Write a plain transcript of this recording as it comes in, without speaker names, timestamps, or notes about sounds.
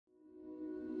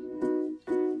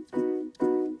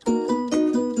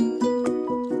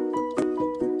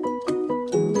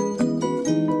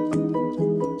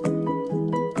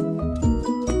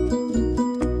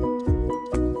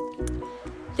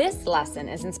lesson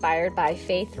is inspired by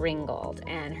Faith Ringgold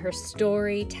and her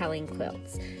storytelling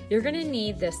quilts. You're going to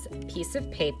need this piece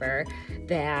of paper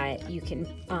that you can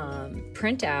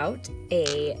print out,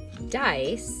 a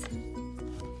dice,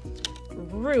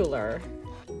 ruler,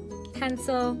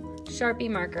 pencil, Sharpie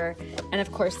marker, and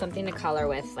of course something to color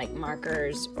with like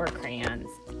markers or crayons,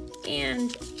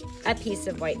 and a piece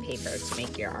of white paper to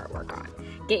make your artwork on.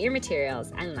 Get your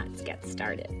materials and let's get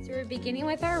started. So we're beginning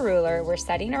with our ruler. We're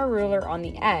setting our ruler on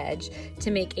the edge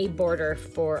to make a border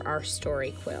for our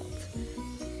story quilt.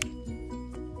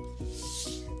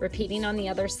 Repeating on the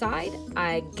other side,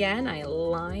 I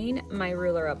line my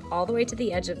ruler up all the way to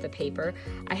the edge of the paper.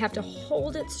 I have to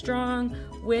hold it strong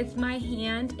with my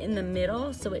hand in the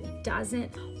middle so it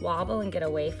doesn't wobble and get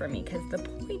away from me, because the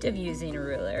point of using a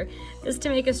ruler is to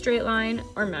make a straight line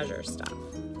or measure stuff.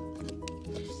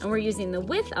 And we're using the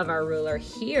width of our ruler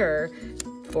here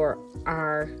for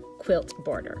our quilt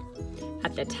border.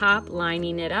 At the top,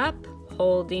 lining it up,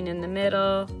 holding in the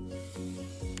middle,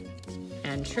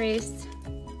 and trace.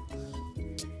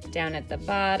 Down at the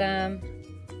bottom,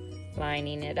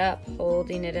 lining it up,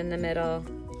 holding it in the middle,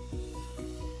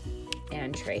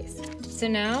 and trace. So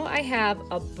now I have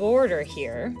a border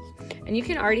here, and you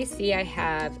can already see I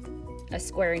have a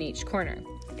square in each corner.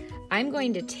 I'm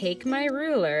going to take my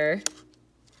ruler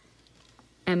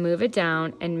and move it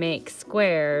down and make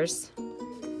squares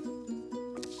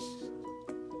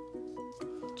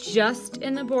just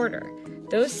in the border.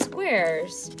 Those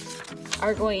squares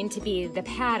are going to be the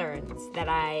patterns that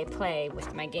I play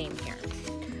with my game here.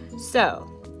 So,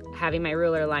 having my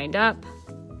ruler lined up,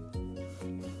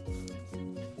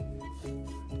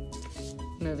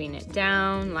 moving it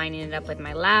down, lining it up with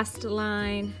my last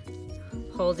line,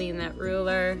 holding that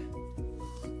ruler,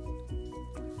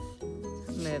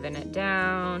 moving it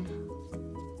down,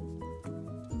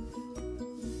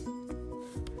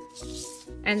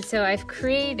 and so I've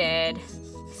created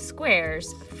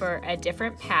squares for a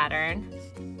different pattern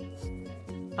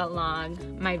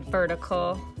along my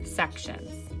vertical sections.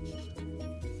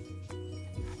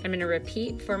 I'm going to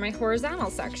repeat for my horizontal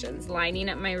sections, lining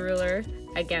up my ruler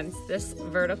against this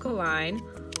vertical line,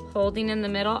 holding in the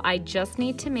middle. I just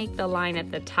need to make the line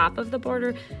at the top of the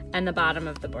border and the bottom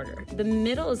of the border. The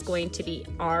middle is going to be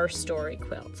our story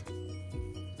quilt,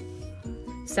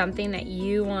 something that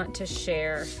you want to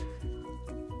share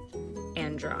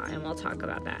and draw, and we'll talk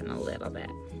about that in a little bit.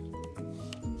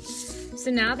 So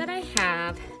now that I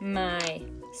have my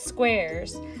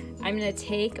squares, I'm going to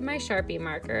take my Sharpie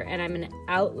marker and I'm going to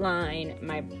outline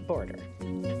my border.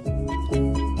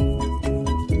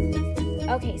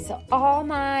 Okay, so all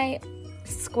my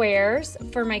squares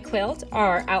for my quilt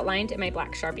are outlined in my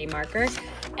black Sharpie marker,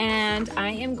 and I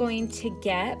am going to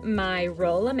get my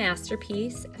Roll a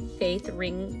Masterpiece Faith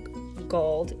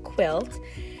Ringgold quilt,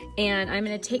 and I'm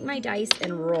going to take my dice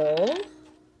and roll.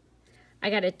 I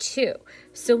got a 2.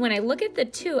 So when I look at the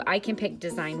 2, I can pick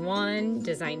design 1,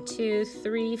 design 2,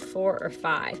 3, 4, or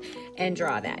 5 and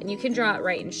draw that. And you can draw it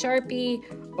right in Sharpie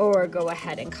or go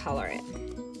ahead and color it.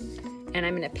 And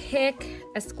I'm going to pick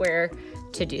a square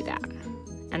to do that.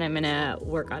 And I'm going to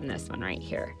work on this one right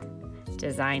here.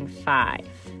 Design 5.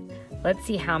 Let's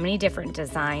see how many different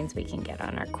designs we can get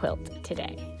on our quilt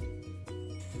today.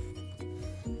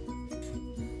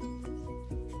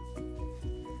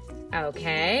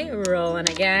 Okay, rolling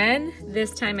again.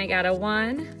 This time I got a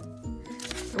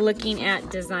 1. Looking at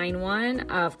design 1,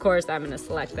 of course I'm going to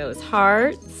select those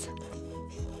hearts.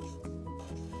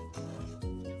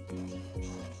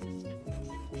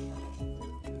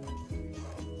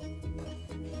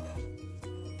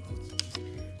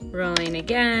 Rolling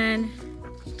again.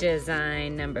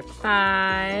 Design number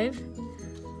 5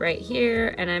 right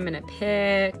here, and I'm going to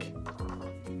pick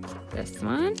this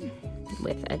one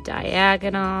with a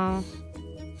diagonal.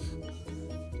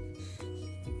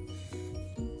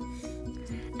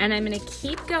 And I'm going to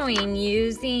keep going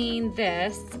using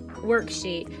this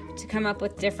worksheet to come up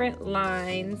with different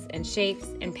lines and shapes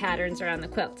and patterns around the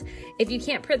quilt. If you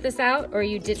can't print this out or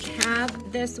you didn't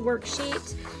have this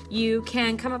worksheet, you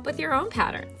can come up with your own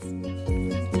patterns.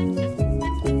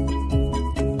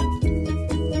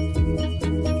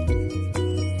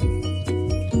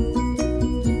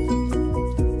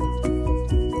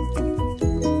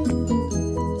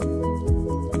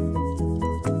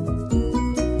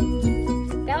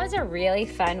 Really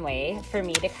fun way for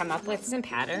me to come up with some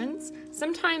patterns.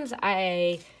 Sometimes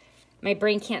my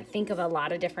brain can't think of a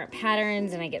lot of different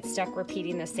patterns and I get stuck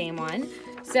repeating the same one.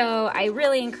 So I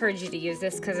really encourage you to use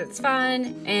this because it's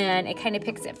fun and it kind of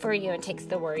picks it for you and takes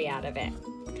the worry out of it.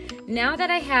 Now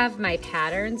that I have my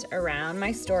patterns around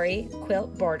my story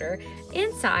quilt border,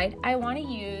 inside I want to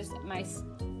use my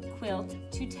quilt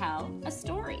to tell a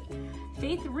story.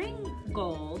 Faith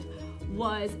Ringgold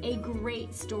was a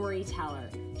great storyteller.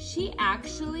 She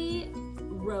actually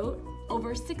wrote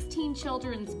over 16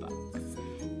 children's books,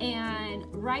 and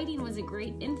writing was a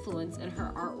great influence in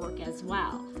her artwork as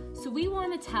well. So we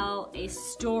want to tell a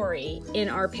story in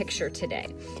our picture today.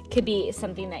 It could be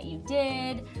something that you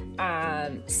did,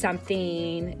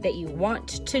 something that you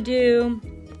want to do.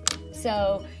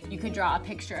 So you could draw a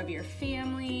picture of your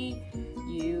family.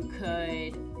 You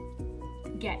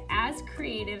could get as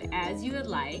creative as you would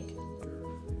like.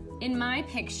 In my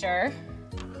picture,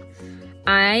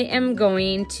 I am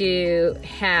going to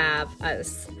have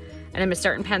us, and I'm gonna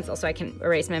start in pencil so I can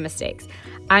erase my mistakes.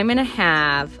 I'm gonna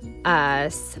have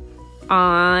us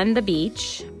on the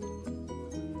beach,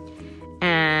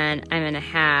 and I'm gonna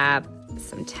have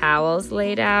some towels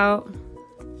laid out.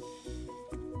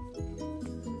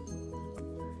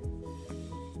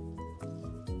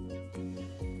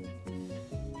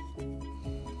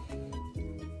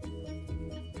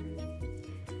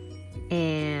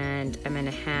 And I'm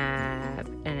gonna have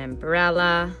an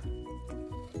umbrella.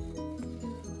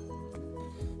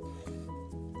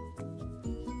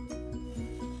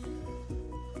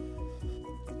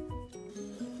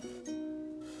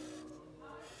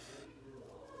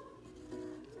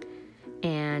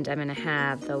 And I'm gonna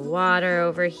have the water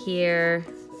over here.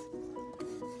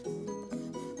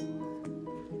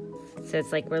 So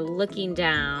it's like we're looking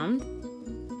down.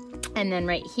 And then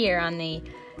right here on the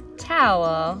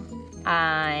towel,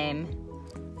 I'm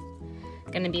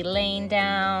gonna be laying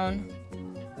down.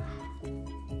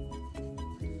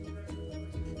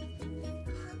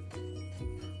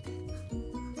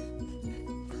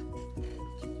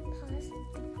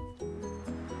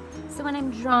 So when I'm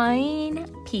drawing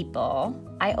people,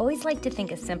 I always like to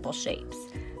think of simple shapes.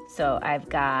 So I've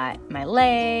got my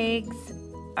legs,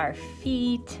 our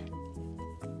feet,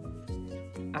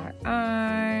 our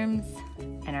arms,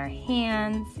 and our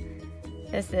hands.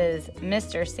 This is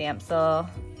Mr. Samsel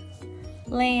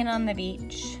laying on the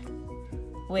beach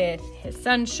with his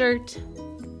sun shirt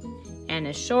and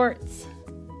his shorts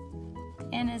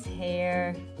and his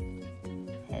hair,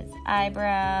 his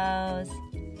eyebrows.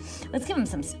 Let's give him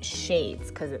some shades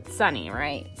because it's sunny,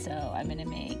 right? So I'm gonna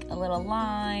make a little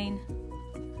line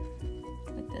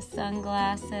with the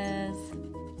sunglasses,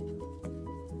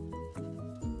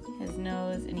 his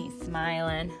nose, and he's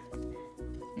smiling.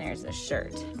 There's a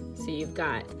shirt. So you've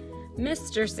got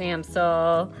Mr.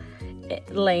 Samsel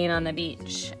laying on the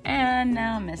beach, and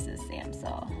now Mrs.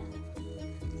 Samsel.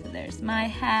 So there's my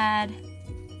head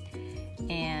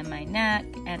and my neck,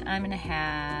 and I'm gonna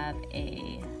have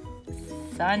a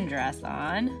sundress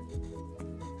on.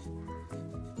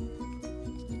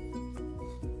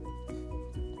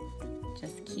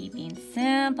 Just keeping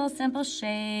simple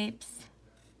shapes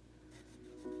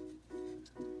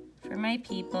for my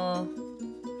people.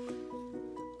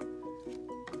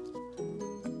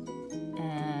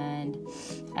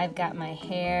 I've got my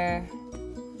hair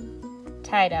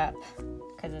tied up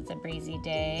because it's a breezy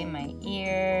day, my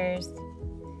ears,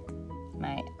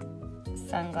 my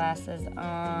sunglasses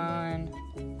on,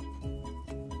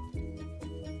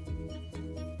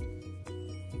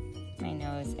 my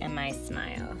nose, and my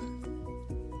smile.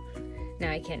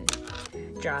 Now I can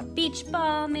draw a beach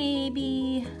ball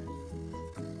maybe.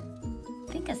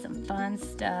 Think of some fun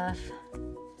stuff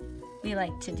we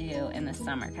like to do in the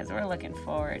summer because we're looking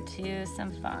forward to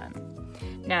some fun.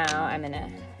 Now I'm gonna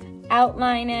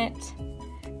outline it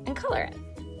and color it.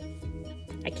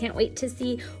 I can't wait to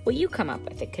see what you come up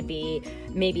with. It could be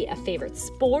maybe a favorite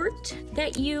sport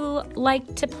that you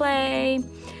like to play,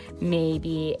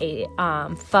 maybe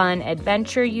a fun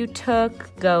adventure you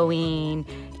took going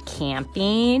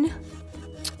camping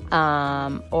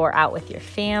or out with your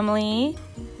family,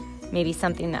 maybe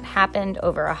something that happened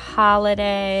over a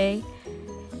holiday.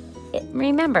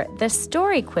 Remember, the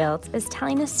story quilt is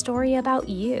telling a story about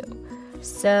you.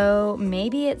 So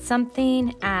maybe it's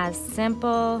something as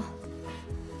simple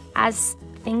as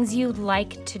things you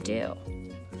like to do.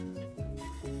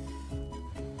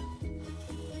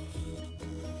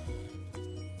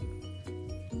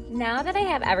 Now that I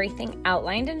have everything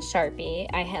outlined in Sharpie,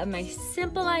 I have my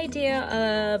simple idea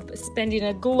of spending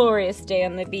a glorious day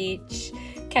on the beach,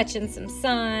 catching some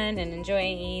sun and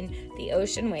enjoying the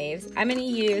ocean waves. I'm going to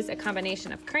use a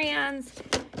combination of crayons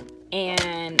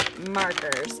and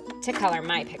markers to color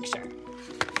my picture.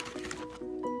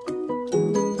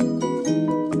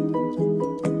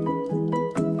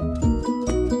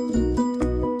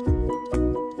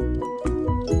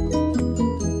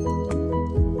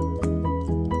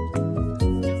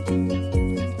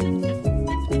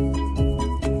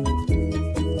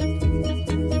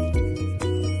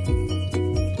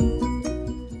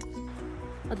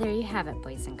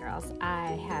 boys and girls,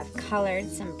 I have colored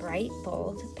some bright,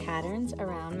 bold patterns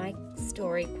around my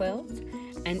story quilt,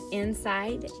 and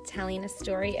inside telling a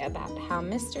story about how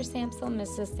Mr. Samsel and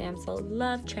Mrs. Samsel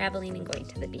love traveling and going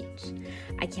to the beach.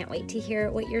 I can't wait to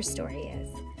hear what your story is.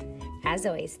 As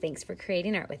always, thanks for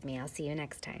creating art with me. I'll see you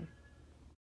next time.